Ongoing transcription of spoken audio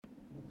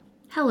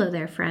Hello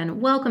there, friend.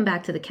 Welcome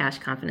back to the Cash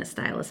Confident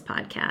Stylist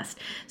podcast.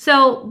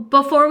 So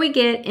before we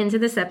get into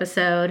this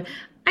episode,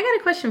 I got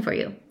a question for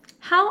you.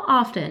 How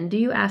often do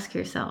you ask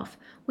yourself,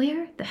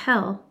 where the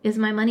hell is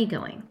my money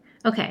going?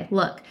 Okay,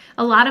 look,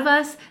 a lot of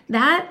us,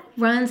 that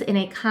runs in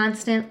a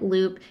constant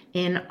loop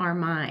in our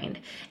mind.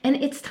 And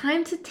it's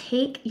time to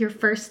take your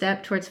first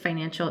step towards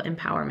financial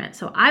empowerment.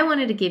 So I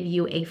wanted to give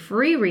you a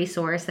free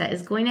resource that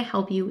is going to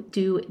help you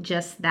do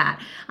just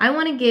that. I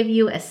want to give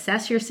you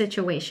Assess Your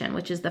Situation,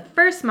 which is the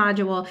first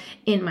module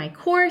in my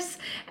course,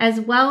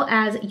 as well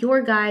as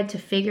your guide to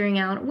figuring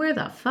out where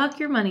the fuck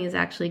your money is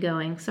actually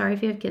going. Sorry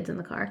if you have kids in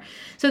the car.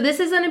 So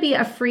this is going to be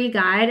a free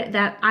guide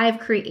that I've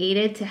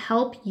created to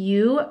help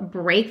you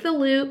break the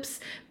loops,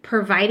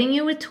 providing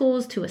you with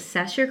tools to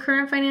assess your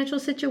current financial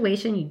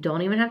situation. You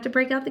don't even have to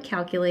break out the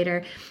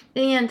calculator,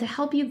 and to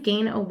help you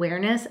gain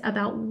awareness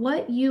about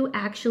what you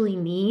actually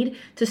need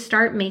to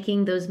start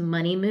making those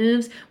money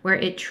moves where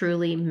it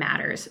truly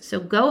matters. So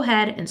go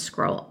ahead and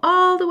scroll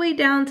all the way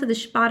down to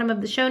the bottom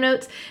of the show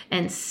notes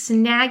and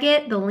snag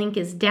it. The link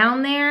is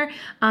down there,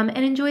 and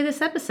enjoy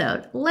this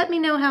episode. Let me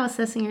know how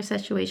assessing your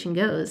situation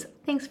goes.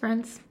 Thanks,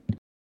 friends.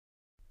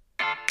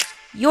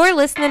 You're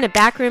listening to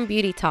Backroom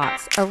Beauty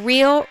Talks, a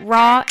real,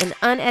 raw, and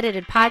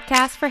unedited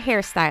podcast for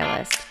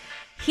hairstylists.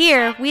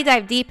 Here, we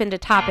dive deep into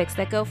topics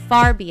that go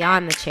far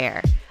beyond the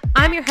chair.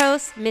 I'm your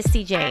host,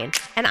 Misty Jane,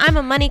 and I'm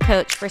a money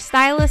coach for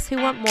stylists who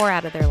want more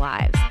out of their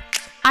lives.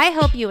 I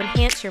help you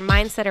enhance your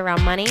mindset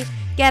around money,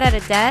 get out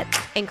of debt,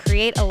 and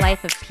create a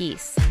life of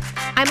peace.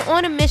 I'm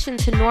on a mission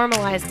to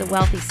normalize the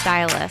wealthy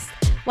stylist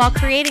while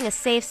creating a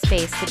safe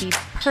space to be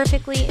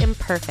perfectly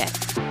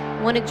imperfect.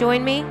 Want to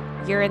join me?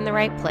 You're in the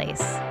right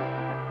place.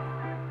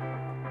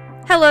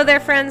 Hello there,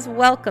 friends.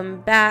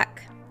 Welcome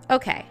back.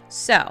 Okay,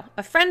 so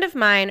a friend of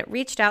mine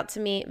reached out to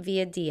me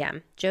via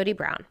DM, Jody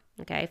Brown.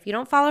 Okay, if you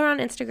don't follow her on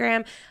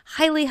Instagram,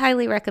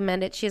 highly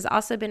recommend it. She has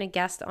also been a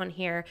guest on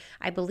here,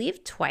 I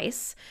believe,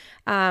 twice.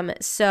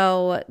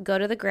 So go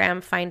to the gram,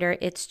 find her.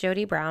 It's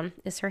Jody Brown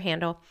is her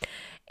handle.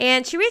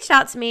 And she reached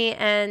out to me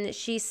and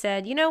she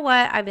said, you know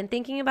what? I've been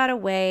thinking about a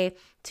way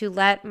to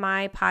let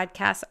my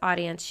podcast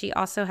audience, she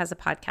also has a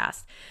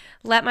podcast,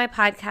 let my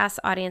podcast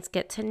audience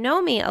get to know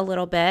me a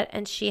little bit.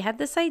 And she had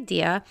this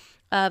idea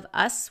of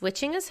us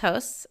switching as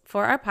hosts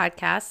for our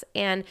podcast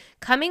and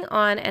coming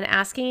on and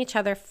asking each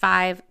other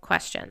 5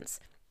 questions.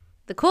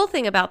 The cool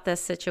thing about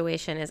this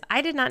situation is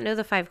I did not know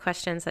the 5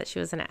 questions that she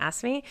was going to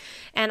ask me,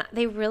 and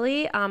they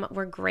really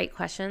were great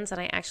questions, and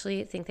I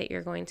actually think that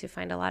you're going to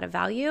find a lot of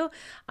value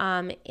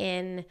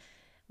in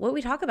what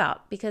we talk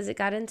about, because it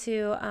got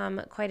into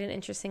quite an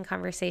interesting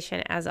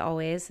conversation, as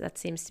always. That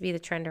seems to be the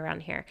trend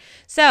around here.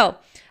 So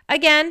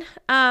again,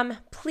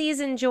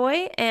 please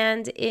enjoy.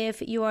 And if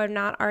you are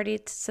not already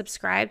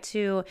subscribed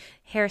to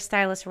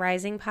Hairstylist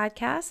Rising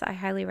podcast, I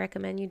highly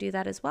recommend you do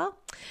that as well,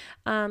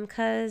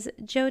 because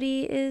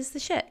Jody is the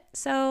shit.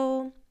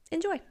 So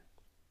enjoy.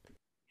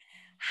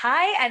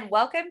 Hi, and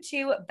welcome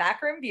to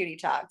Backroom Beauty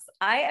Talks.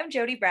 I am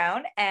Jody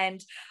Brown,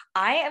 and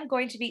I am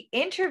going to be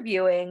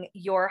interviewing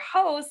your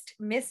host,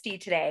 Misty,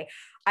 today.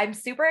 I'm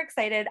super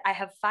excited. I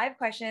have 5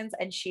 questions,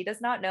 and she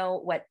does not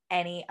know what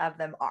any of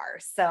them are.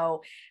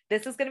 So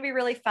this is going to be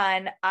really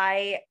fun.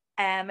 I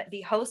am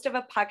the host of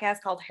a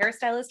podcast called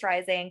Hairstylist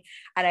Rising,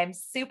 and I'm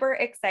super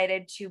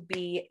excited to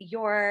be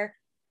your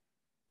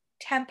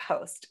temp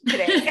host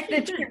today and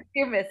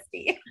interview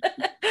Misty.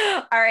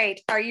 All right.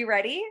 Are you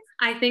ready?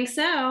 I think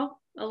so.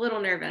 A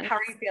little nervous. How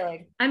are you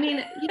feeling? I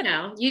mean,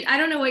 I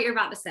don't know what you're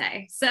about to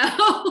say. So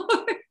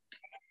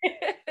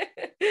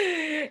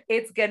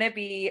it's going to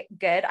be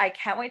good. I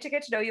can't wait to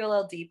get to know you a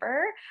little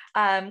deeper,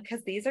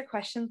 because these are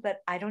questions that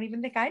I don't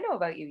even think I know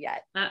about you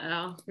yet.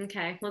 Uh-oh.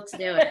 Okay, let's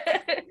do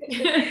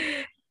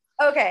it.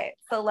 Okay,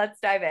 so let's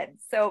dive in.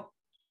 So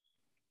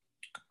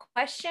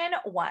question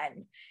 1,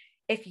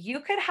 if you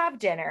could have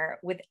dinner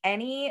with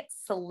any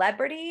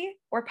celebrity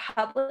or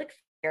public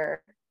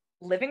figure,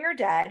 living or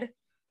dead,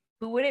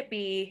 who would it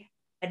be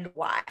and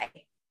why?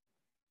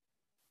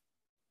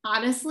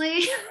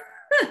 Honestly,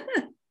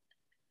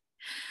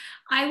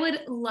 I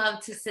would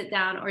love to sit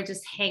down or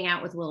just hang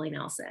out with Willie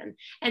Nelson.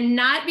 And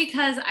not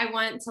because I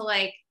want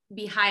to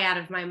be high out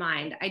of my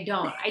mind. I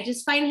don't. I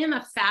just find him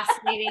a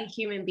fascinating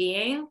human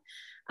being.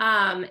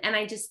 And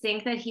I just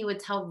think that he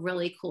would tell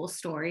really cool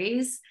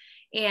stories.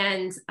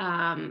 And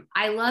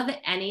I love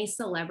any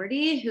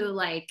celebrity who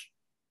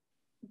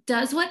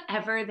does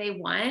whatever they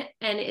want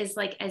and is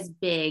as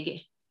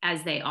big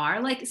as they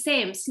are.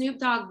 Same Snoop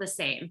Dogg, the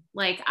same.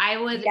 I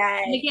would,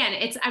 yes. And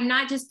again, I'm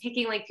not just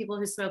picking people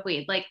who smoke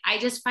weed. I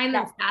just find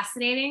them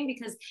fascinating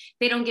because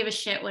they don't give a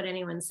shit what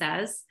anyone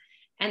says.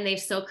 And they've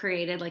still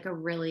created a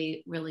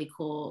really, really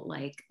cool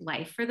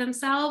life for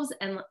themselves.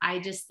 And I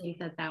just think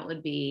that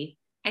would be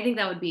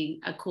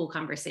a cool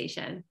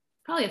conversation.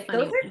 Probably a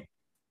funny one.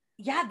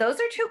 Yeah, those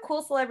are 2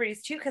 cool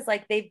celebrities too, because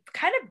they've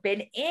kind of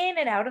been in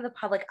and out of the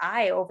public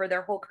eye over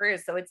their whole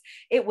careers. So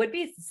it would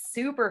be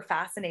super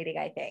fascinating,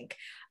 I think.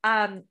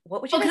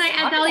 What would you? Can I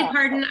add Dolly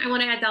Parton? I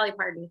want to add Dolly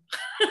Parton.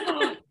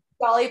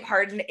 Dolly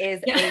Parton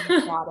is Yeah.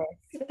 a goddess.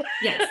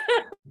 Yes.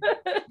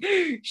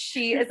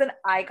 She is an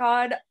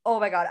icon. Oh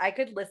my God. I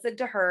could listen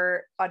to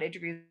her on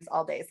interviews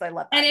all day. So I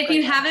love that. And if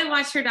you haven't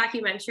watched her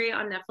documentary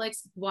on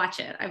Netflix, watch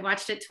it. I've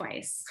watched it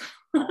twice.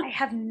 I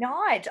have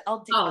not.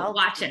 I'll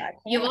watch it.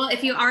 You will,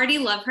 if you already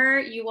love her,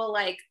 you will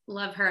like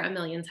love her a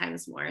million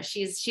times more.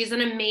 She's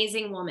an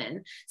amazing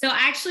woman. So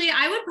actually,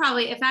 I would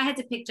probably, if I had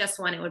to pick just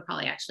one, it would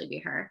probably actually be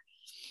her.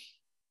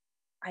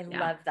 I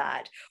love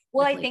that.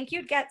 Well, Definitely. I think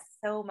you'd get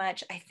so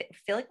much. I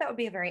feel like that would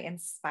be a very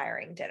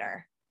inspiring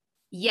dinner.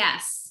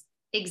 Yes,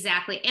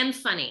 exactly. And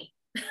funny.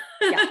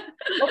 Yeah.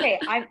 Okay.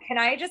 Can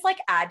I just like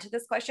add to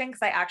this question?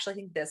 Because I actually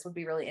think this would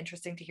be really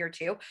interesting to hear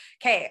too.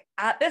 Okay.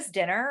 At this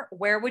dinner,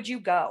 where would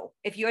you go?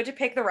 If you had to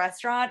pick the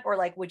restaurant, or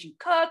like, would you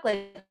cook?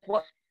 Like,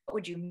 what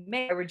would you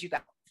make? Where would you go?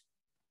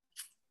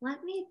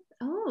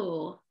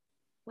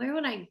 Where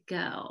would I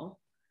go?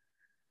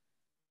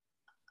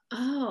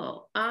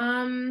 Oh,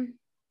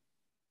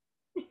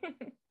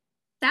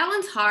 that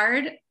one's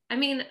hard. I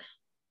mean,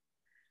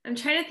 I'm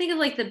trying to think of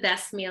like the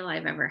best meal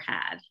I've ever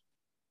had.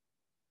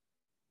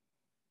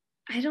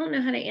 I don't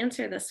know how to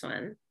answer this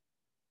one.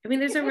 I mean,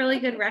 there's a really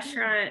good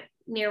restaurant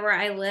near where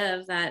I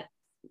live that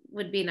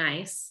would be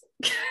nice.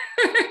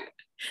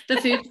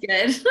 The food's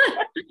good.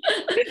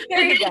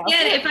 There you go.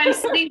 Again, if I'm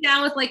sitting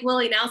down with like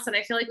Willie Nelson,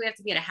 I feel like we have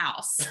to be at a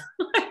house.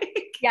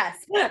 Yes.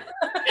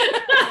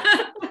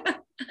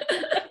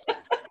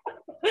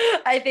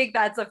 I think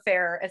that's a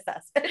fair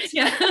assessment.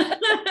 Yeah.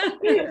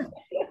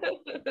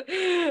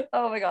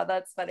 Oh my God,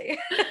 that's funny.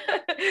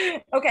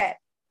 Okay.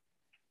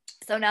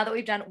 So now that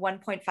we've done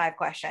 1.5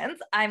 questions,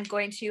 I'm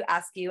going to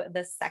ask you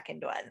the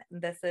second one.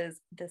 This is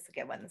a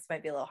good one. This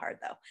might be a little hard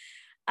though.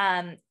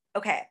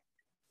 Okay.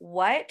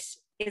 What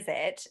is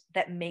it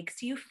that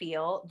makes you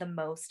feel the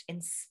most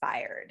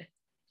inspired?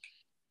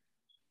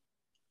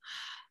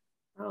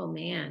 Oh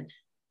man.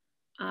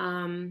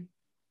 I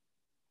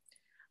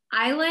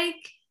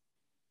like,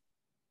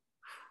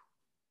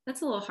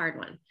 that's a little hard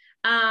one.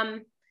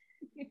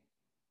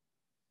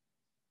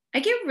 I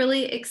get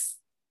really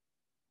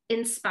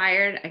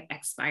inspired. I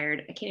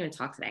can't even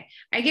talk today.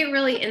 I get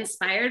really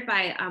inspired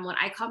by what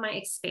I call my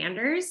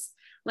expanders,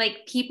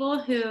 like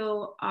people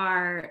who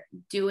are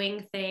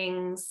doing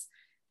things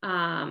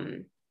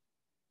in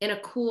a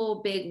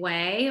cool, big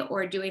way,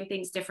 or doing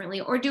things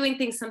differently, or doing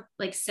things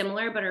like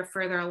similar but are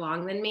further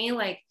along than me.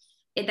 Like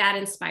that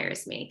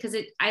inspires me because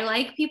I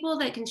like people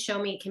that can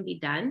show me it can be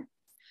done.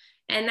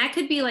 And that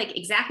could be like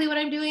exactly what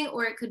I'm doing,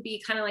 or it could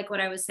be kind of like what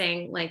I was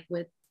saying, like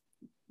with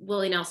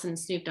Willie Nelson,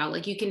 Snoop Dogg,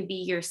 like you can be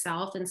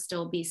yourself and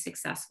still be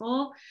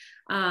successful.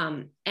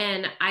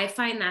 And I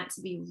find that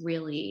to be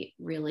really,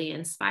 really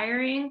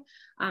inspiring.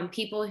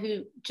 People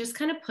who just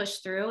kind of push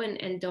through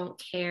and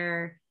don't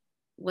care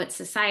what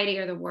society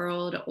or the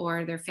world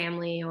or their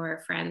family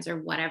or friends or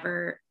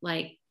whatever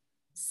like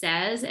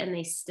says, and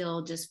they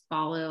still just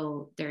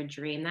follow their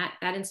dream.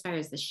 That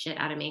inspires the shit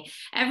out of me.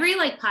 Every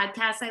like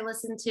podcast I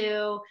listen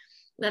to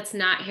that's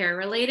not hair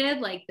related,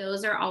 like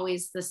those are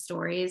always the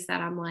stories that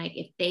I'm like,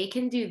 if they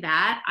can do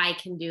that, I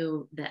can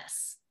do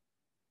this.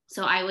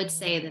 So I would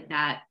say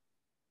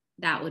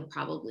that would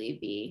probably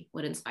be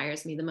what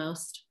inspires me the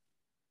most.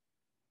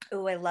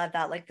 Oh, I love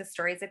that. Like the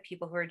stories of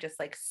people who are just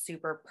like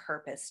super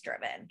purpose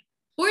driven.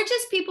 Or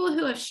just people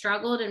who have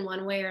struggled in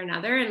one way or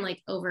another and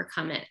like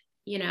overcome it,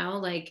 you know,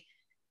 like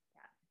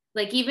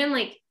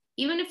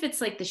even if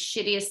it's like the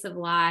shittiest of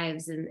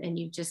lives and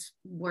you've just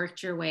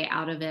worked your way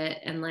out of it,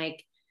 and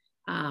like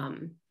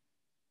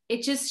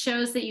it just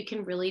shows that you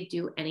can really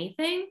do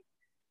anything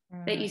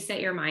that you set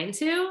your mind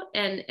to.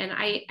 And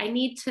I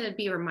need to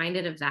be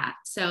reminded of that.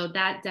 So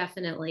that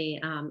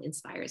definitely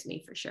inspires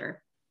me for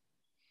sure.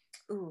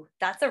 Ooh,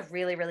 that's a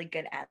really, really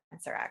good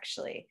answer,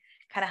 actually.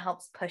 Kind of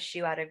helps push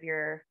you out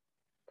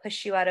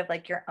of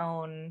like your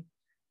own,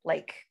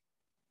 like,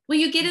 well,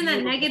 you get in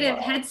that negative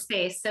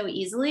headspace so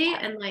easily.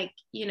 And like,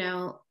 you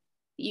know,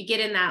 you get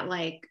in that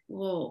like,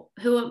 well,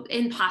 who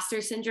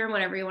imposter syndrome,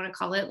 whatever you want to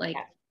call it, like,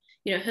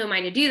 you know, who am I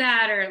to do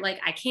that? Or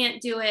like, I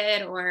can't do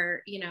it,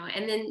 or, you know,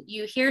 and then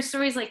you hear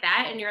stories like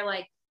that and you're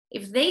like,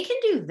 if they can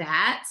do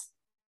that,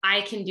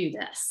 I can do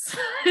this,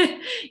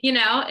 you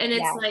know? And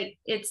it's like,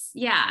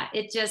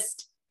 it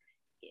just,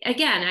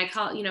 again, I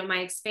call, you know, my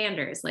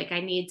expanders, like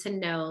I need to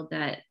know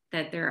that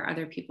there are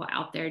other people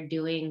out there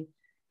doing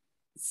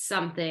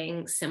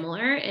something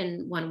similar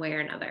in one way or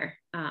another.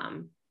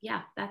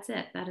 Yeah, that's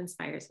it. That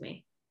inspires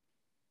me.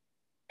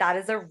 That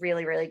is a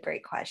really, really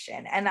great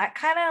question. And that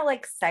kind of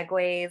like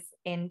segues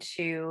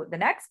into the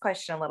next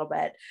question a little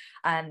bit,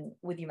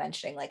 with you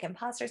mentioning like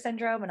imposter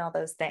syndrome and all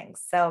those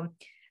things. So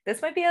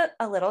this might be a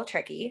little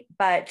tricky,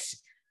 but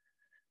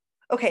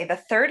okay. The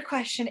third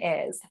question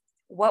is,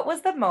 what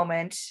was the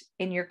moment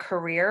in your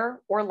career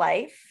or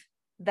life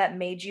that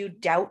made you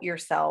doubt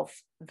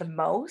yourself the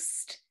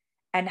most,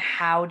 and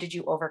how did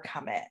you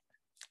overcome it?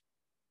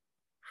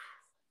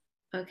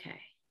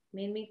 Okay.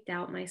 Made me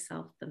doubt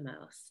myself the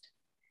most.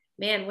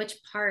 Man, which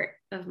part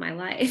of my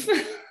life?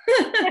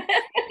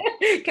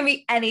 It can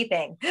be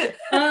anything.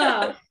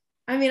 Oh,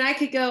 I mean, I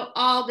could go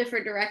all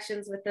different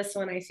directions with this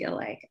one, I feel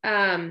like.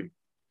 I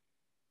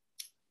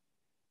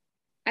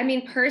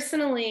mean,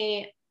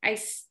 personally, I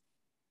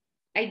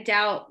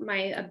doubt my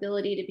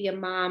ability to be a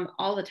mom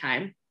all the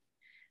time.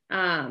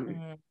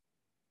 And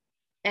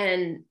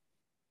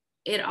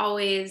it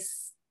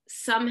always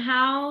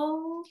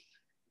somehow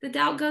the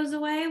doubt goes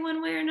away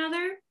one way or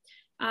another.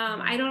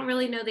 I don't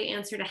really know the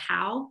answer to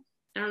how.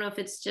 I don't know if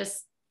it's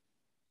just,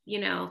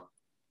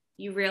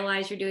 you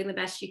realize you're doing the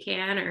best you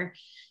can, or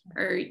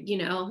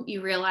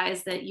you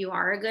realize that you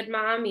are a good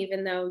mom,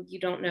 even though you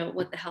don't know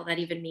what the hell that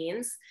even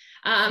means.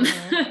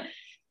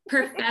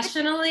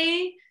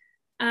 Professionally,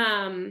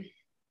 I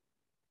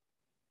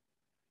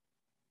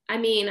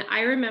mean,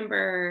 I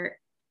remember,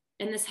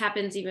 and this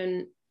happens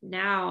even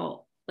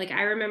now, like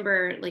I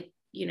remember, like,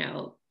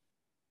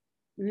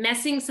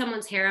 messing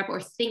someone's hair up, or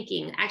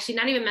thinking, actually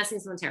not even messing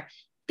someone's hair up,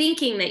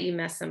 thinking that you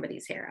messed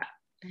somebody's hair up.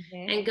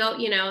 And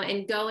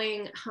and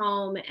going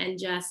home and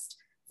just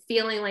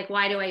feeling like,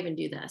 why do I even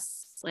do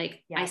this?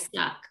 Like, I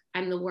suck.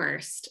 I'm the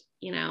worst,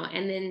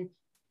 and then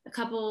a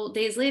couple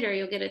days later,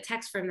 you'll get a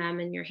text from them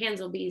and your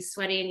hands will be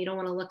sweaty and you don't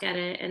want to look at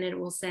it. And it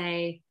will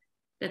say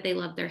that they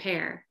love their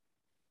hair,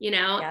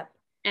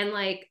 and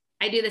like,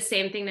 I do the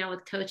same thing now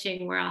with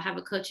coaching, where I'll have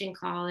a coaching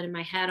call and in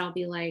my head, I'll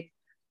be like,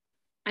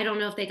 I don't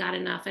know if they got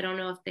enough. I don't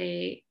know if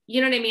they,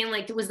 you know what I mean?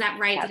 Like, was that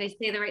right? Did I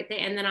say the right thing?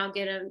 And then I'll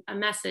get a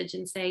message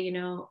and say,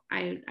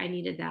 I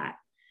needed that.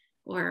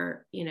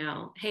 Or,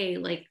 hey,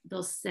 like,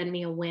 they'll send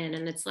me a win.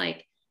 And it's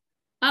like,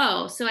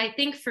 oh, so I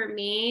think for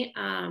me,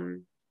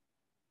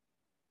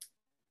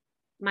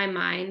 my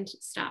mind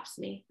stops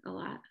me a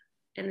lot.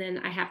 And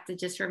then I have to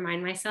just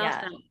remind myself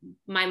that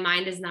my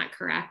mind is not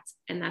correct.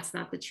 And that's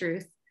not the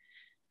truth.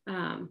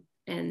 And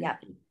I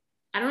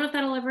don't know if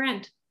that'll ever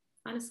end,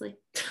 honestly.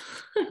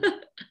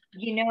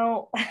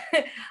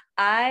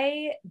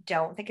 I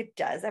don't think it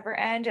does ever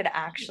end. And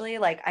actually,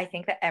 like, I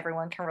think that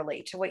everyone can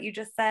relate to what you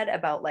just said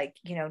about, like,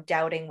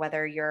 doubting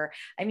whether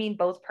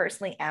both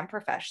personally and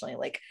professionally.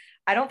 Like,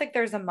 I don't think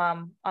there's a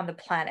mom on the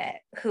planet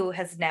who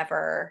has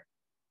never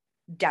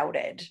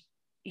doubted,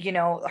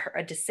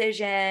 a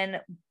decision,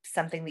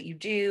 something that you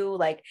do.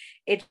 Like,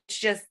 it's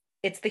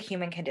the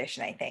human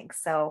condition, I think.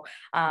 So,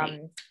 right.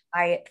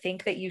 I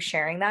think that you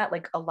sharing that,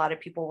 like, a lot of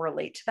people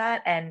relate to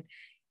that. And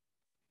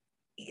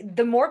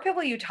the more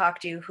people you talk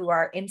to who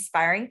are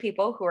inspiring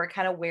people, who are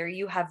kind of where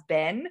you have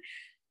been,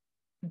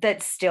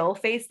 that still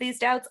face these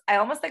doubts, I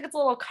almost think it's a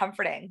little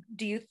comforting.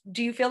 Do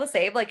you feel the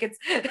same? Like, it's,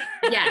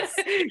 yes,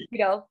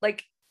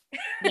 like,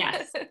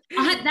 yes.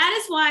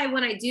 That is why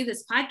when I do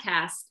this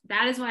podcast,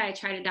 that is why I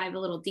try to dive a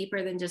little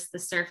deeper than just the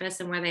surface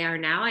and where they are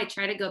now. I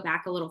try to go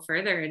back a little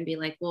further and be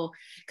like, well,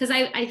 because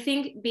I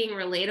think being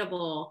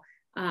relatable,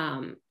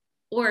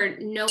 or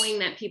knowing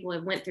that people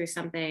have went through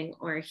something,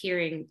 or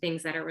hearing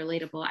things that are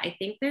relatable, I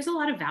think there's a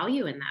lot of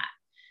value in that,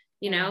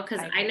 because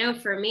I know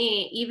for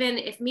me, even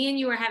if me and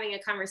you were having a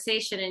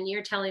conversation and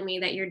you're telling me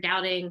that you're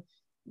doubting,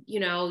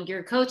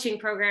 your coaching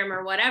program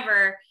or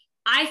whatever,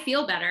 I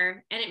feel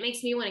better, and it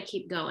makes me want to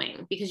keep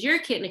going, because you're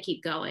going to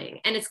keep going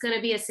and it's going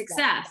to be a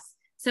success.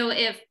 So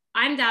if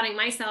I'm doubting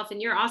myself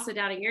and you're also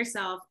doubting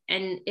yourself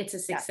and it's a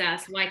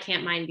success, why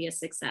can't mine be a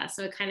success?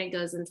 So it kind of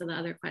goes into the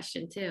other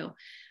question too.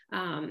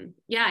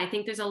 I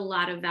think there's a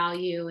lot of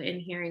value in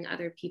hearing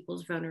other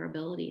people's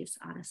vulnerabilities,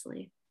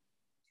 honestly.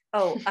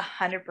 Oh,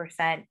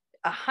 100%,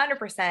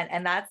 100%.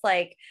 And that's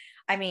like,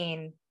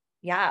 we'll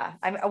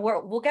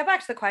get back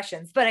to the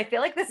questions, but I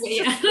feel like this is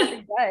just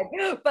really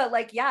good. But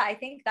like, I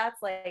think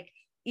that's like,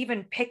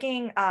 even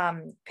picking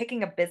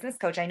a business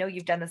coach, I know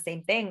you've done the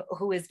same thing,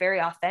 who is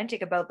very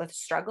authentic about the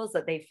struggles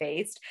that they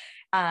faced,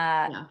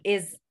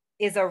 is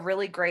a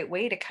really great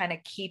way to kind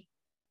of keep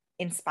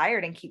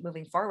inspired and keep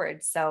moving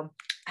forward. So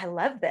I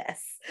love this.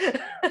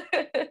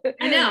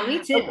 I know,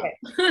 me too. Okay.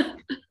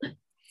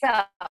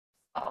 So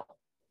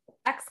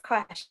next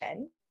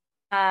question.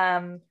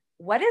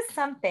 What is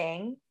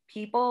something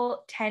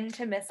people tend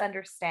to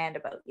misunderstand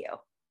about you?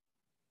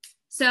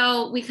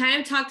 So we kind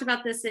of talked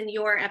about this in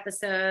your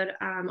episode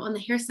on the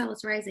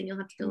Hairstylist Rising. You'll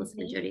have to go listen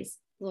to Jody's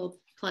little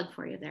plug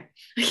for you there.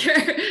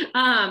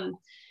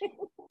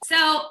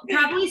 So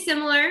probably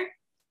similar.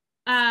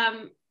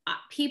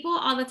 People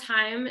all the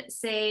time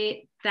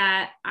say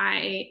that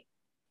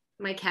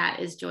my cat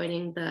is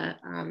joining the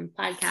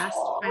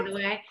podcast, by the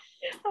way.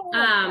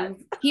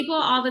 People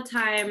all the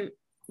time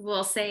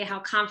will say how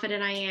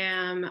confident I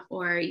am,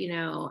 or,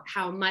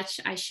 how much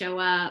I show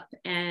up.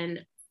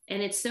 And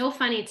it's so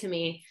funny to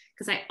me,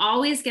 because I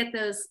always get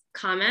those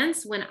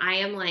comments when I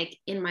am like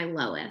in my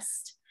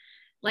lowest.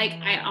 Like,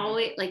 I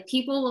always, like,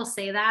 people will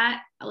say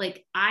that,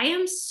 like, I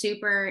am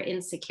super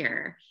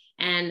insecure.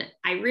 And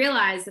I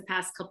realized the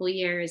past couple of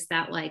years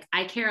that, like,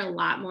 I care a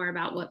lot more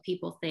about what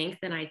people think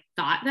than I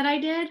thought that I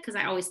did, because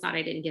I always thought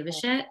I didn't give a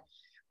shit.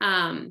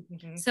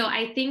 So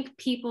I think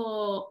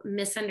people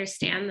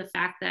misunderstand the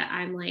fact that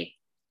I'm like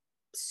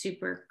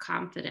super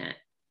confident,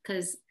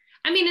 because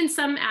in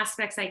some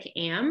aspects I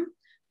am,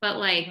 but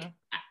like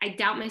I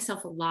doubt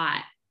myself a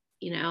lot,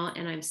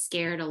 and I'm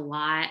scared a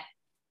lot.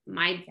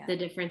 the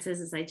difference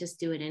is I just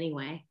do it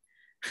anyway.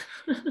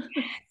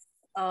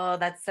 Oh,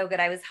 that's so good.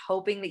 I was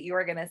hoping that you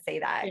were going to say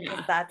that,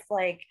 because that's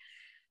like,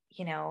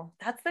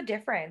 that's the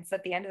difference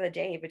at the end of the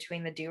day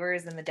between the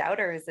doers and the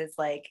doubters. Is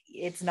like,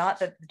 it's not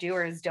that the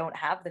doers don't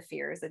have the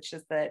fears. It's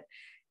just that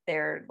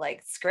they're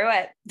like, screw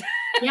it.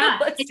 Yeah.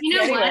 And you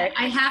know what?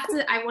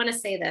 I want to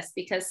say this,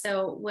 because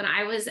so when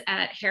I was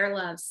at Hair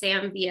Love,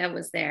 Sam Villa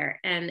was there,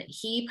 and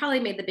he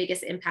probably made the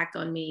biggest impact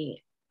on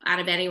me out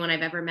of anyone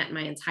I've ever met in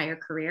my entire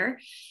career.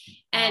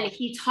 And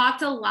he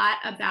talked a lot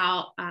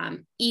about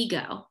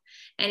ego.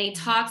 And he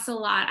talks a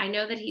lot. I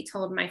know that he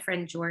told my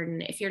friend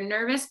Jordan, if you're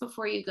nervous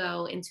before you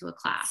go into a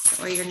class,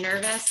 or you're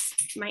nervous,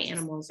 my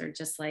animals are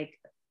just like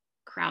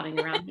crowding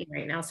around me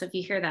right now. So if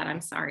you hear that,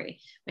 I'm sorry.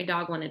 My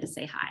dog wanted to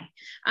say hi.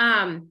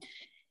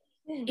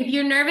 If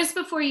you're nervous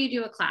before you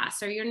do a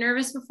class, or you're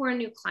nervous before a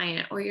new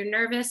client, or you're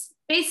nervous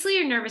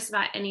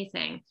about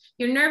anything,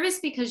 you're nervous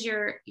because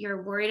you're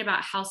worried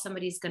about how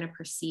somebody's going to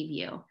perceive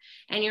you,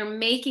 and you're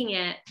making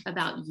it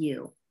about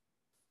you.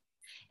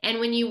 And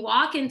when you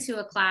walk into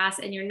a class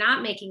and you're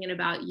not making it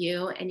about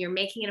you, and you're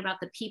making it about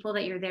the people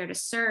that you're there to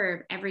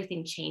serve,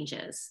 everything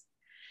changes.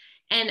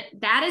 And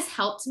that has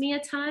helped me a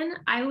ton.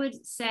 I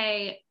would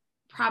say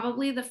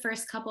probably the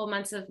first couple of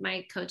months of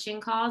my coaching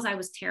calls, I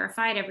was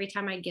terrified every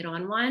time I get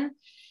on one.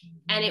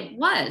 And it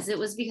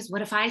was because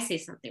what if I say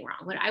something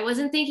wrong? I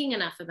wasn't thinking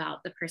enough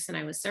about the person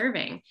I was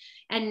serving.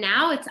 And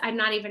now I'm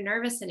not even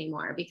nervous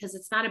anymore, because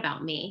it's not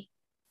about me,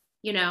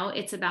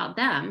 it's about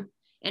them.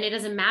 And it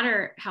doesn't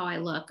matter how I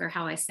look or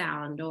how I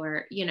sound,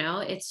 or,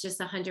 it's just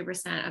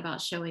 100%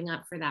 about showing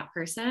up for that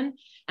person.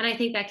 And I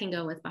think that can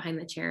go with behind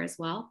the chair as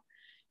well.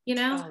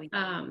 That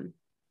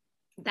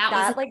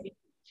was like a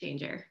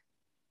changer.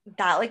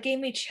 That like gave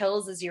me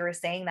chills as you were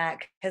saying that,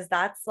 because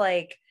that's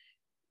like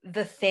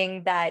the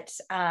thing that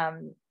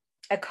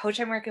a coach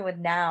I'm working with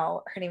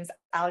now, her name's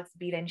Alex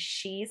Beaton,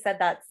 she said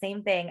that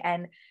same thing.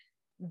 And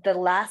the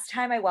last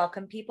time I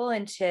welcomed people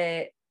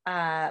into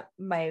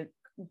my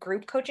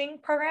group coaching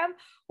program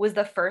was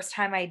the first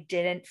time I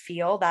didn't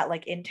feel that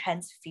like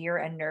intense fear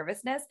and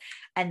nervousness.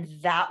 And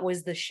that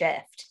was the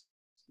shift.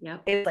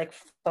 Yep. It was like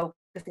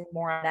focusing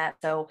more on that.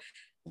 So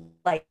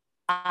like,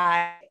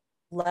 I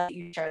love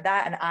you share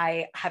that, and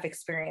I have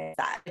experienced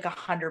that like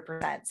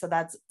 100%. So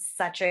that's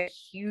such a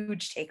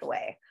huge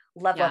takeaway.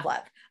 Love. Yeah,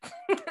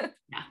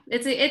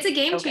 it's a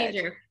game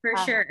changer for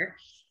sure.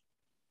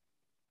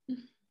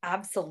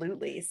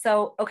 Absolutely.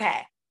 So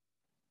okay,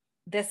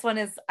 this one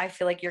is, I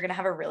feel like you're gonna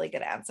have a really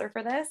good answer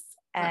for this,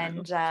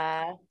 and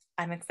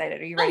I'm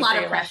excited. Are you ready? A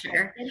lot of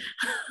pressure.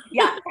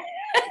 Yeah.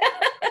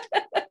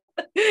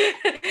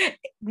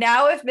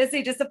 Now, if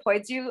Missy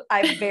disappoints you,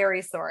 I'm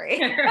very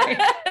sorry.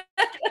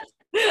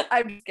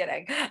 I'm just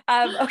kidding.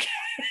 Okay.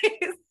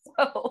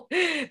 So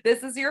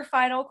this is your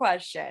final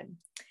question.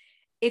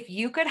 If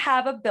you could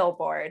have a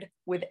billboard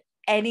with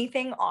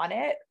anything on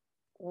it,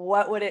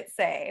 what would it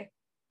say?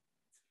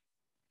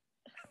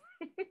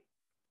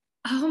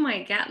 Oh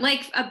my God.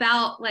 Like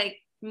about like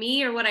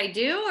me or what I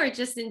do, or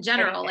just in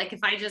general? Anything. Like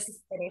if I just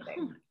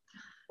anything.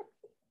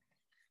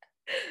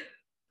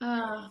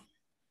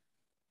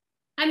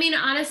 I mean,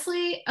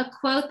 honestly, a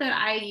quote that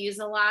I use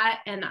a lot,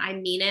 and I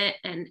mean it,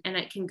 and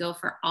it can go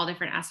for all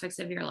different aspects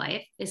of your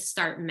life, is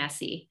start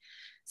messy.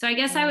 So I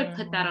guess I would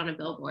put that on a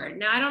billboard.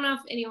 Now, I don't know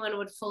if anyone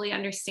would fully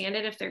understand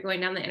it if they're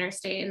going down the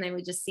interstate and they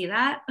would just see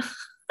that.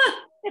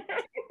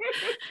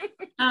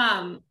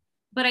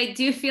 But I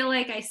do feel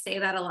like I say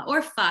that a lot,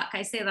 or fuck,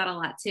 I say that a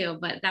lot too,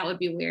 but that would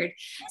be weird.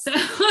 So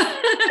like,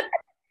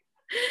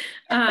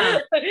 I'm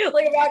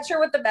not sure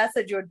what the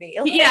message would be.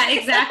 Yeah,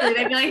 exactly.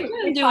 They'd be like,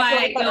 do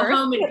I go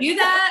home and do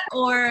that?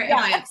 Or am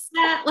I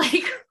upset?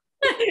 Like,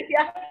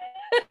 yeah.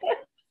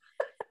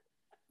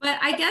 But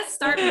I guess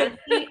start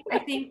messy. I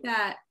think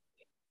that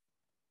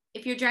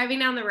if you're driving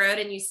down the road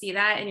and you see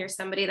that, and you're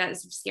somebody that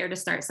is scared to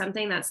start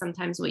something, that's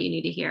sometimes what you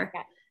need to hear.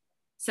 Yeah.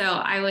 So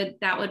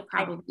that would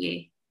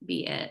probably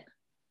be it.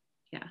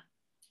 Yeah.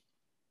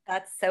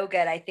 That's so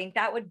good. I think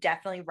that would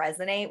definitely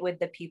resonate with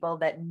the people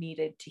that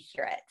needed to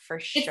hear it, for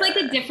sure. It's like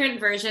a different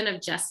version of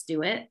just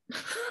do it.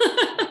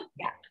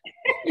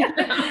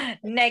 Yeah.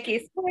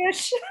 Nike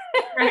swoosh.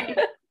 Right.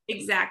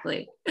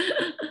 Exactly.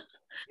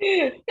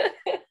 Yeah.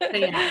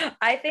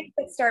 I think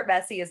that start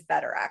messy is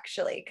better,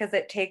 actually, because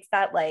it takes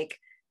that, like,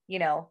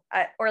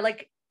 or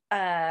like,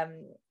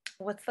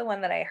 what's the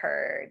one that I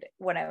heard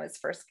when I was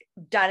first,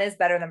 done is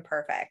better than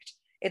perfect.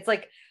 It's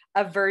like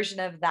a version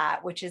of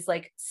that, which is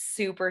like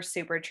super,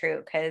 super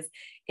true. Because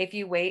if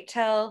you wait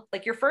till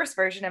like your first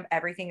version of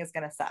everything is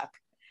going to suck.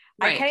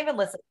 Right. I can't even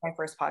listen to my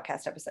first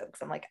podcast episode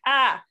because I'm like,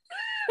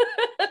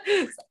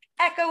 it's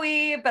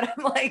echoey, but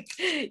I'm like,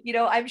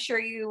 I'm sure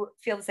you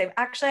feel the same.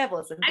 Actually, I've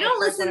listened. I don't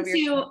listen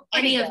to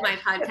any of my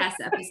podcast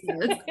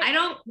episodes.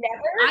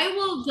 I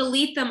will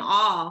delete them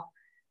all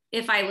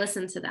if I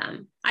listen to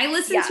them. I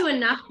listen to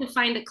enough to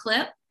find a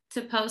clip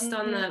to post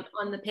on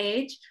the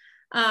page.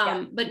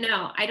 But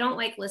no, I don't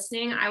like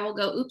listening. I will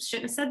go, oops,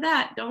 shouldn't have said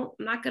that. I'm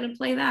not going to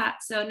play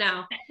that. So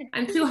no,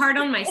 I'm too hard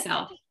on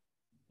myself.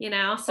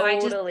 So I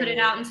just put it Totally.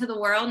 out into the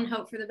world and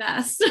hope for the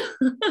best.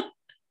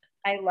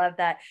 I love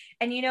that.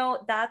 And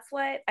that's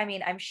what, I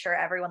mean, I'm sure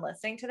everyone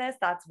listening to this,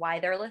 that's why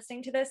they're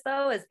listening to this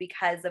though, is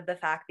because of the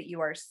fact that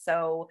you are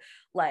so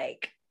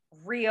like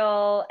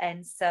real.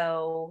 And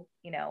so,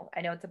 I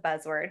know it's a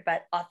buzzword,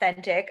 but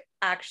authentic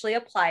actually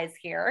applies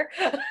here.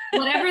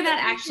 Whatever that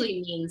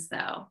actually means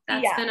though,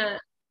 that's Yeah. been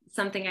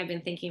something I've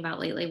been thinking about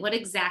lately. What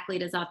exactly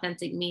does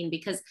authentic mean?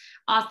 Because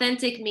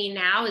authentic me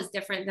now is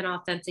different than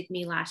authentic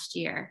me last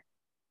year.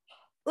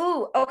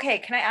 Ooh, okay.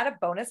 Can I add a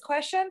bonus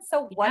question?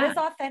 So what Yeah. does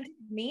authentic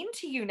mean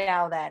to you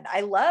now then?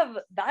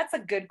 That's a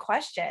good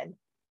question.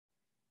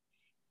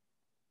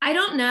 I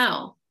don't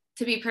know,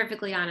 to be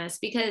perfectly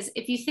honest, because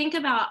if you think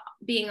about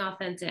being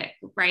authentic,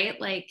 right?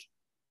 Like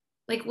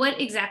what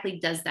exactly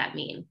does that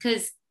mean?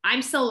 Because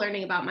I'm still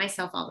learning about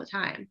myself all the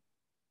time,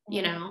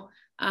 you Mhm.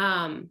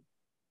 know?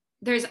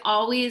 There's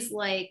always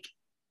like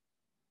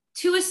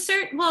to a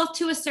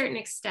certain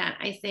extent,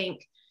 I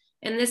think,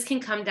 and this can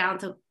come down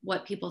to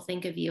what people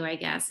think of you, I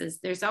guess, is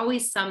there's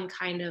always some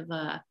kind of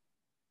not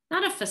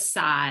a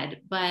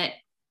facade, but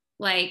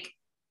like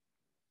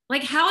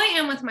how I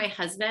am with my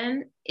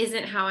husband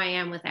isn't how I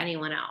am with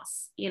anyone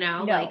else. Like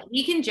No.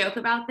 we can joke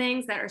about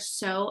things that are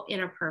so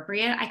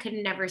inappropriate. I could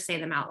never say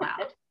them out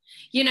loud,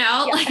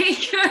 Yeah. like,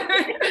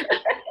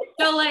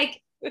 so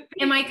like,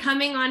 am I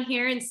coming on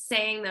here and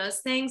saying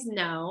those things?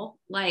 No.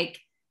 Like,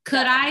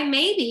 could No. I?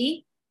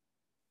 Maybe.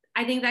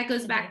 I think that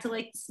goes back Mhm. to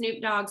like the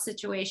Snoop Dogg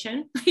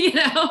situation,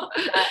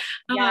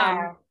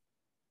 Yeah.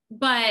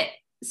 but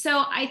so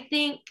I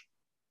think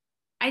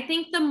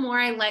the more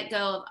I let go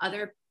of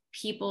other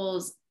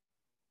people's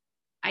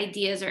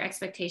ideas or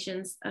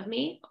expectations of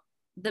me,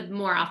 the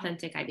more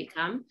authentic I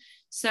become.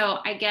 So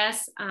I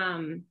guess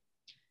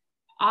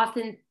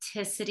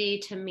authenticity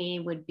to me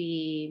would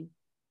be,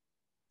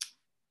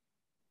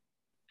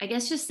 I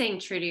guess, just staying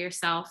true to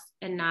yourself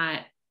and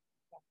not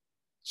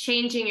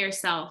changing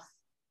yourself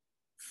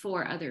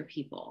for other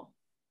people,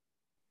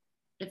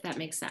 if that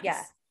makes sense.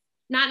 Yeah.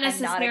 Not And not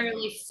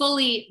necessarily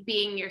fully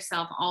being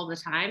yourself all the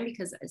time,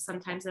 because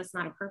sometimes that's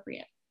not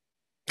appropriate.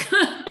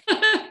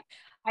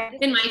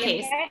 In my in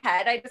case. my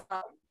head, I just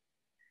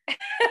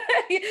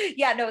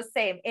yeah, no,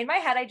 same. In my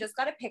head, I just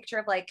got a picture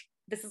of like,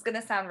 this is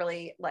gonna sound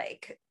really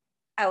like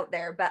out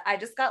there, but I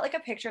just got like a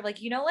picture of like,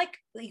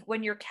 like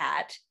when your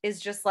cat is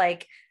just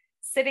like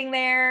sitting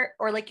there,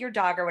 or like your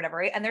dog or whatever,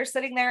 right? And they're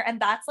sitting there and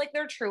that's like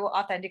their true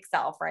authentic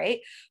self, right?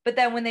 But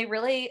then when they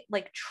really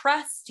like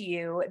trust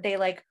you, they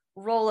like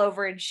roll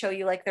over and show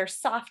you like their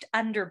soft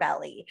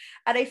underbelly.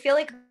 And I feel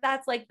like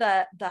that's like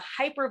the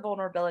hyper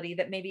vulnerability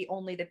that maybe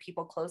only the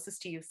people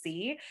closest to you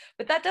see.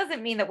 But that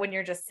doesn't mean that when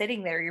you're just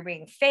sitting there you're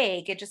being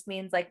fake. It just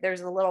means like there's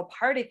a little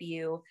part of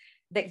you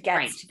that gets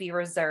Right. to be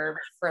reserved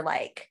for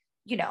like,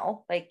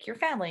 like your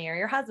family or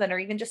your husband or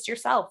even just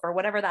yourself or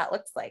whatever that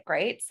looks like,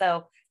 right?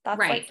 So that's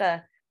Right.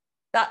 like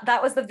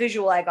that was the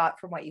visual I got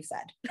from what you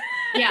said.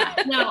 Yeah,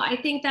 no, I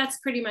think that's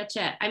pretty much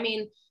it. I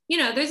mean,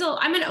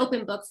 I'm an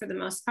open book for the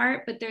most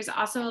part, but there's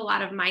also a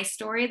lot of my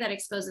story that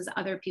exposes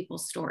other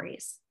people's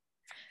stories.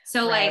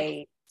 So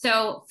Right.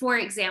 for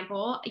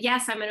example,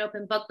 yes, I'm an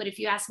open book, but if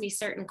you ask me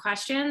certain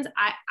questions,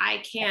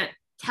 I can't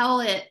tell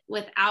it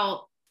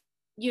without,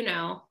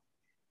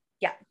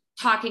 Yeah.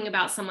 talking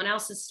about someone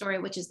else's story,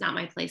 which is not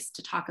my place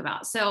to talk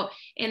about. So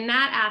in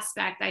that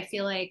aspect, I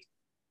feel like,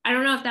 I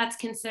don't know if that's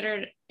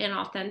considered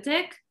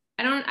inauthentic.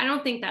 I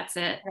don't think that's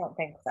it. I don't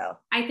think so.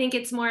 I think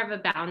it's more of a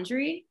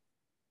boundary,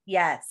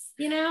 Yes.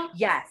 you know?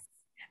 Yes.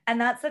 And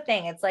that's the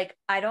thing. It's like,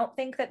 I don't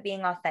think that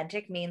being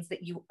authentic means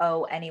that you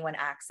owe anyone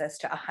access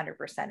to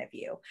 100% of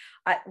you.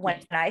 When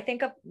Yeah. I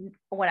think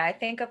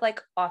of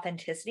like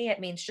authenticity, it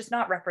means just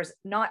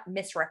not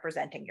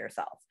misrepresenting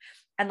yourself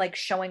and like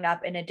showing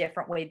up in a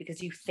different way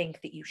because you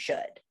think that you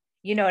should.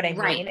 You know what I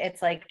Right. mean?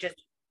 It's like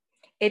just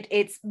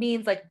it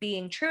means like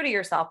being true to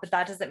yourself, but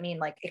that doesn't mean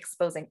like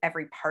exposing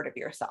every part of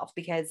yourself,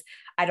 because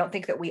I don't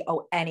think that we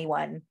owe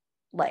anyone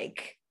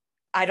like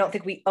I don't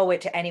think we owe it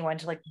to anyone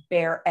to like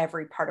bear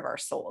every part of our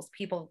souls.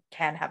 People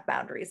can have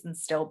boundaries and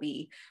still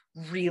be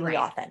really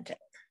Right. authentic.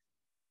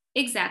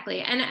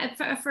 Exactly. And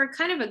for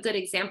kind of a good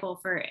example,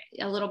 for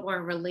a little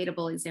more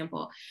relatable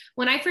example,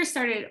 when I first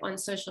started on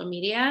social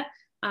media,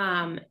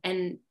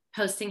 and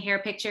posting hair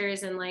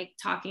pictures and like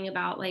talking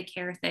about like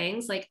hair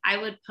things, like I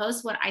would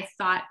post what I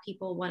thought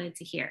people wanted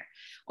to hear,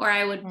 or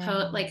I would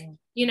post like,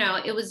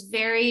 it was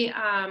very,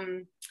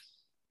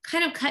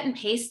 kind of cut and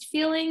paste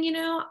feeling,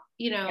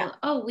 Yeah.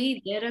 oh, we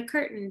did a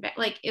curtain,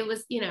 like it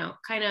was,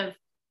 kind of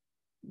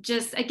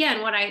just,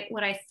 again, what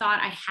I thought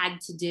I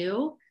had to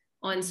do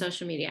on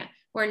social media.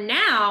 Where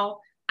now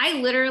I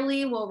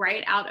literally will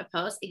write out a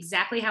post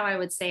exactly how I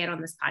would say it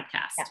on this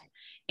podcast. Yeah.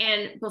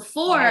 And Oh,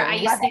 before I I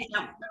used love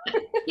to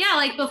it. yeah,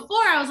 like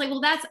before I was like, well,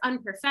 that's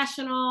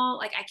unprofessional.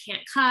 Like I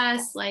can't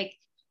cuss, like,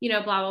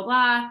 blah, blah,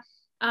 blah.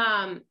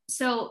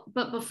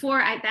 But before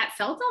that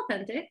felt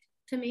authentic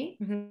to me.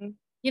 Mhm.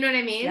 You know what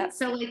I mean? Yep.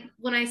 So like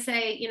when I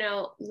say,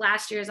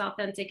 last year's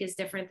authentic is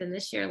different than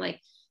this year, like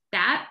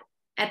that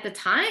at the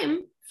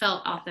time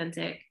felt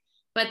authentic.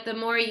 But the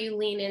more you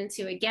lean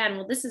into, again,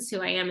 well, this is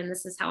who I am and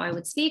this is how I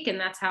would speak. And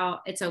that's how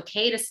it's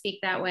okay to speak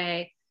that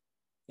way.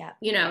 Yeah.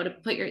 You know, to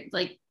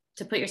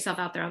put yourself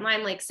out there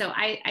online. Like, so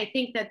I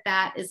think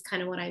that is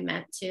kind of what I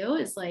meant too,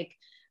 is like,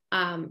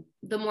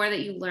 the more that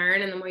you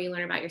learn and the more you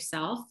learn about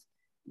yourself,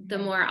 the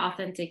more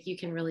authentic you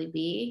can really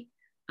be.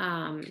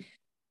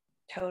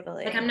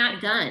 Totally. Like I'm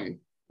not done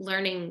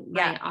learning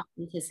my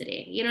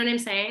authenticity. You know what I'm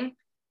saying?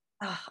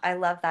 Oh, I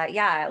love that.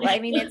 Yeah. I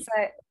mean, it's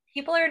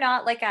people are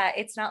not like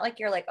it's not like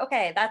you're like,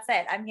 okay, that's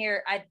it. I'm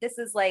here. This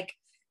is like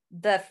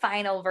the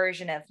final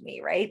version of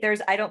me, right?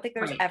 I don't think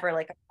there's ever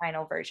like a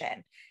final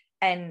version.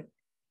 And,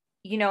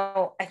 you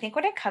know, I think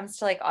when it comes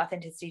to like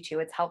authenticity too,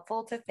 it's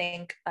helpful to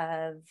think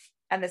of,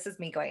 and this is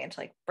me going into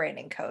like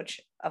branding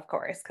coach, of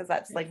course, because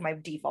that's like my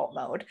default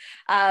mode.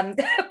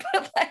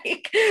 But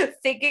like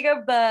thinking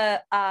of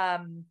the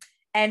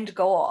end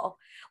goal,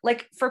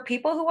 like for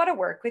people who want to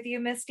work with you,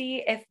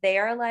 Misty, if they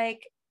are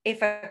like,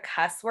 if a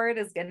cuss word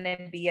is going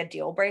to be a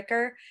deal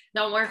breaker,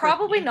 don't work.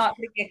 Probably not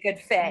going to be a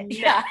good fit.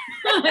 Yeah,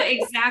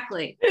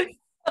 exactly.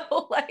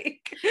 So, like,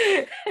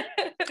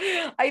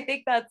 I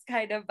think that's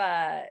kind of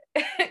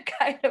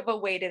a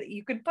way to,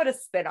 you can put a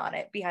spin on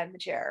it behind the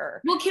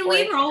chair. Well, can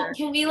we roll?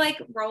 Can we like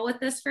roll with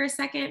this for a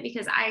second?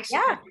 Because I actually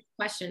have a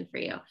question for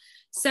you.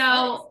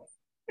 So,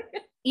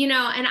 you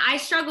know, and I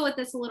struggle with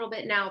this a little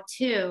bit now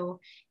too,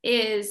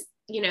 is,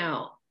 you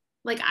know,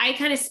 like I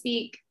kind of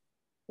speak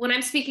when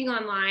I'm speaking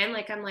online,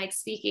 like I'm like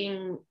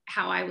speaking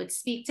how I would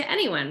speak to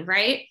anyone,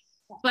 right?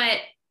 But,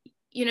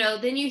 you know,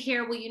 then you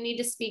hear, well, you need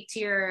to speak to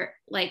your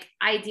like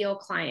ideal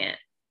client.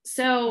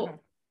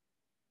 So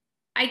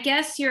I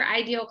guess your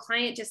ideal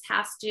client just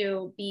has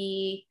to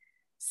be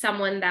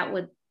someone that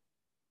would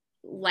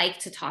like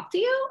to talk to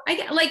you. I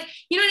get like,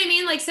 you know what I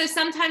mean? Like, so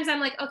sometimes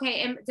I'm like,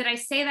 okay, did I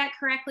say that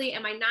correctly?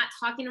 Am I not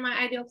talking to my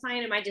ideal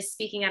client? Am I just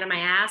speaking out of my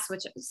ass,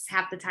 which is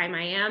half the time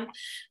I am,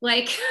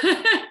 like,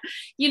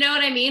 you know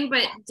what I mean?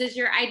 But does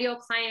your ideal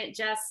client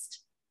just,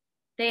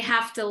 they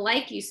have to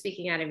like you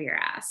speaking out of your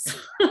ass?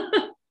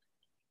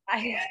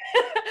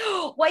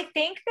 Well, I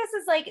think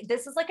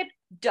this is like a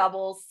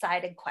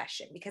double-sided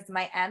question, because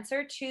my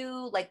answer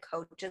to like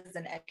coaches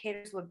and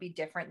educators would be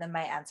different than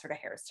my answer to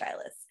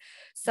hairstylists.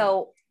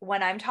 So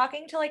when I'm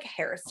talking to like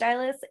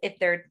hairstylists, if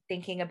they're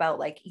thinking about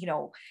like, you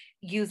know,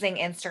 using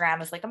Instagram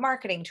as like a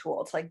marketing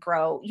tool to like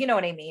grow, you know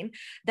what I mean?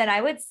 Then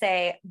I would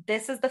say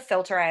this is the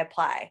filter I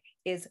apply,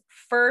 is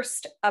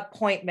first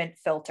appointment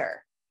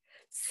filter.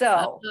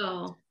 So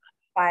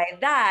by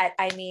that,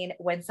 I mean,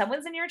 when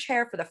someone's in your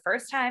chair for the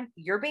first time,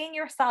 you're being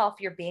yourself,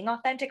 you're being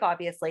authentic,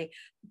 obviously,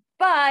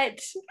 but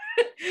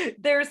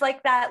there's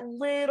like that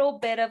little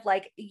bit of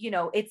like, you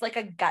know, it's like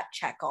a gut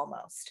check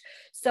almost.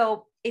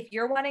 So if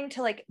you're wanting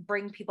to like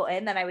bring people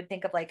in, then I would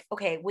think of like,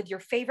 okay, with your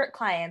favorite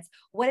clients,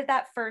 what did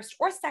that first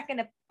or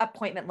second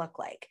appointment look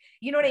like?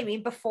 You know what I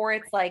mean? Before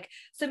it's like,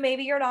 so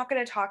maybe you're not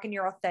going to talk in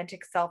your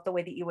authentic self the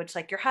way that you would to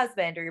like your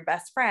husband or your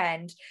best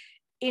friend.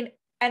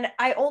 And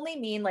I only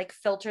mean like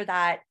filter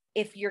that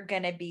if you're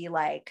going to be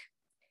like,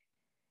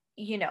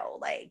 you know,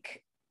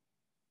 like,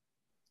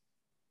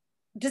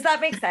 does that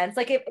make sense?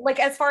 Like, if like,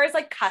 as far as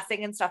like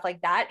cussing and stuff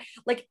like that,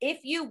 like if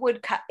you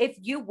would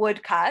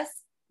cuss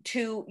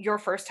to your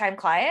first time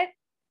client,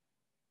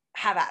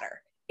 have at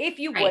her. If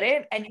you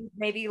wouldn't, and you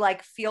maybe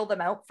like feel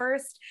them out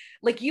first,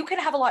 like you can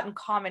have a lot in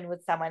common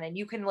with someone and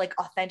you can like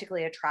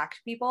authentically attract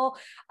people.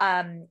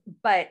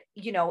 But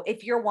you know,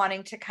 if you're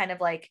wanting to kind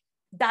of like,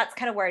 that's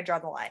kind of where I draw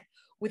the line.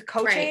 With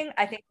coaching,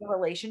 I think the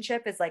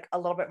relationship is like a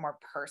little bit more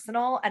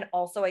personal. And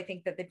also I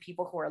think that the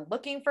people who are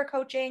looking for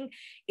coaching,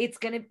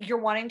 you're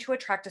wanting to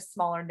attract a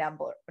smaller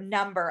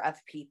number of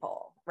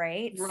people,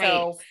 right?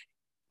 So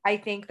I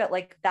think that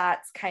like,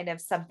 that's kind of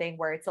something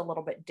where it's a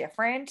little bit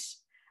different.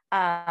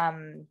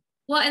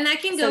 Well, and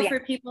that can go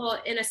for people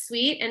in a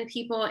suite and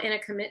people in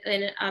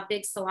a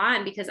big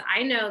salon, because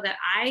I know that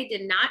I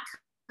did not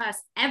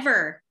cuss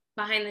ever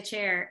behind the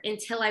chair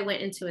until I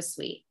went into a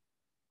suite.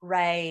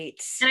 Right.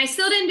 And I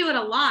still didn't do it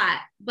a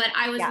lot, but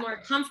I was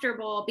more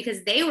comfortable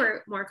because they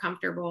were more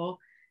comfortable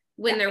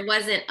when there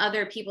wasn't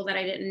other people that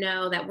I didn't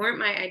know that weren't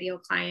my ideal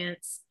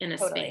clients in a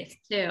space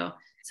too.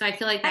 So I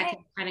feel like that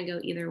can kind of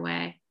go either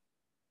way.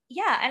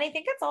 Yeah. And I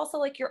think it's also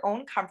like your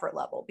own comfort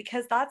level,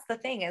 because that's the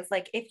thing is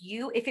like, if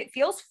it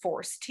feels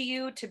forced to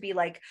you to be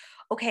like,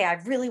 okay, I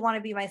really want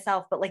to be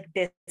myself, but like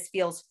this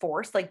feels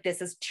forced, like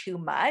this is too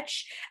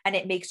much and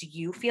it makes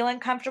you feel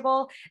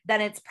uncomfortable,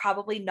 then it's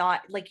probably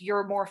not, like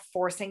you're more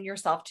forcing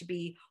yourself to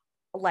be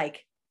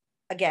like,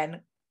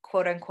 again,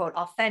 quote unquote,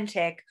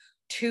 authentic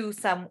to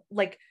some,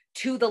 like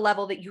to the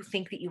level that you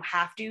think that you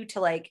have to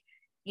like,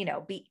 you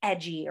know, be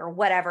edgy or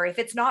whatever. If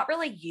it's not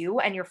really you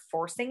and you're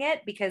forcing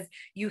it because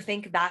you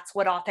think that's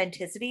what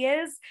authenticity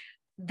is,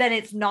 then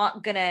it's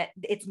not gonna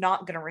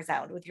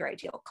resound with your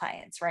ideal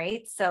clients.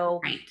 Right. So,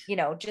 you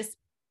know, just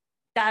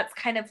that's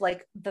kind of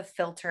like the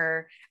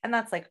filter, and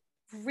that's like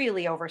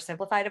really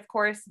oversimplified, of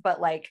course, but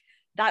like,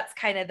 that's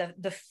kind of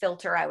the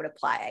filter I would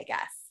apply, I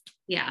guess.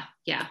 Yeah.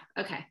 Yeah.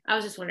 Okay. I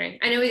was just wondering,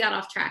 I know we got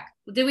off track.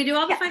 Did we do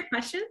all the 5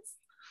 questions?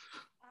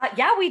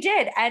 Yeah, we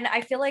did. And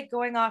I feel like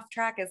going off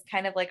track is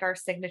kind of like our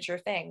signature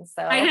thing.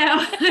 So I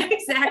know.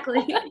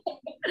 Exactly.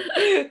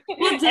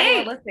 Well,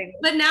 dang.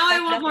 But now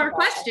I want more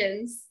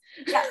questions.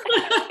 Yeah.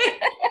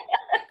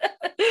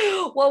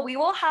 Well, we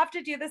will have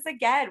to do this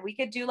again. We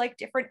could do like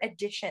different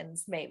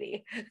editions,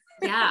 maybe.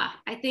 Yeah,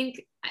 I think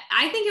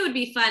it would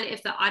be fun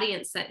if the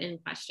audience sent in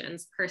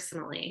questions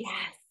personally.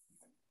 Yes.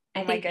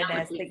 I think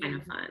that would be kind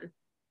of fun.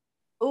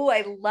 Oh,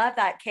 I love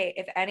that, Kate.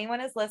 If anyone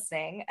is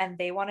listening and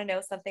they want to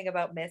know something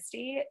about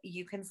Misty,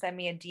 you can send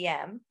me a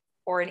DM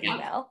or an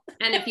email.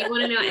 And if you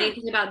want to know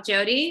anything about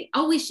Jody,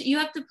 you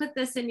have to put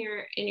this in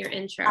your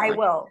intro. I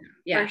will,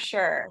 for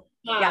sure.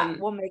 Yeah,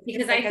 we'll make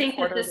because I think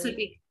that this would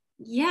be,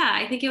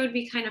 I think it would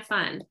be kind of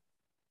fun.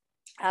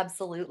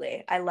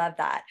 Absolutely. I love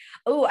that.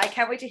 Oh, I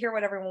can't wait to hear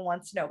what everyone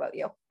wants to know about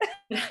you.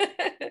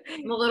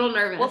 I'm a little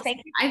nervous. Well,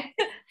 thank you.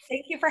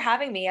 Thank you for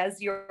having me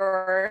as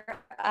your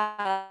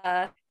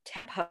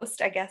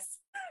host, I guess.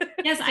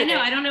 Yes, I know.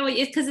 I don't know what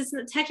it's because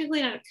it's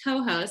technically not a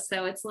co-host,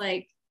 so it's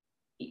like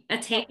a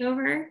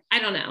takeover. I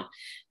don't know.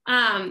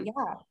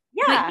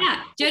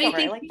 Yeah. Jody,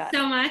 thank you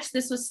so much.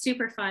 This was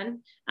super fun.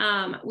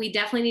 We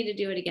definitely need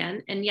to do it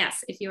again. And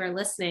yes, if you are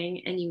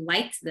listening and you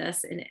liked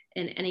this in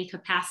any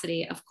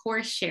capacity, of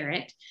course, share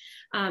it.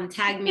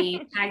 Tag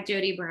me, tag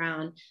Jody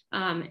Brown,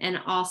 and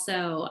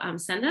also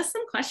send us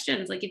some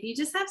questions. Like if you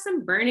just have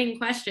some burning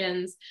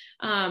questions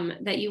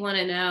that you want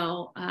to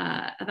know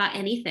about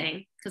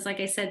anything, because like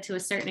I said, to a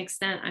certain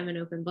extent, I'm an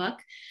open book.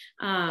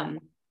 DM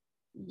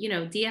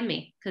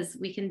me because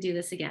we can do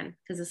this again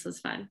because this was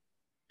fun.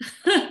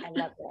 I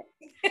love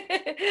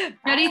it.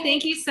 Jody,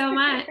 thank you so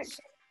much.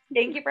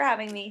 Thank you for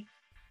having me.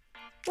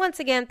 Once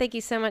again, thank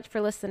you so much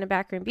for listening to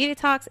Backroom Beauty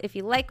Talks. If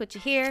you like what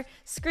you hear,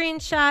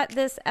 screenshot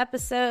this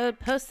episode,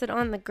 post it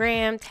on the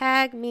gram,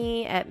 tag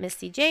me at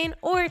Misty Jane,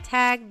 or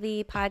tag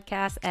the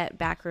podcast at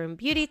Backroom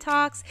Beauty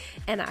Talks,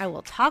 and I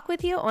will talk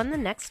with you on the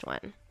next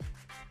one.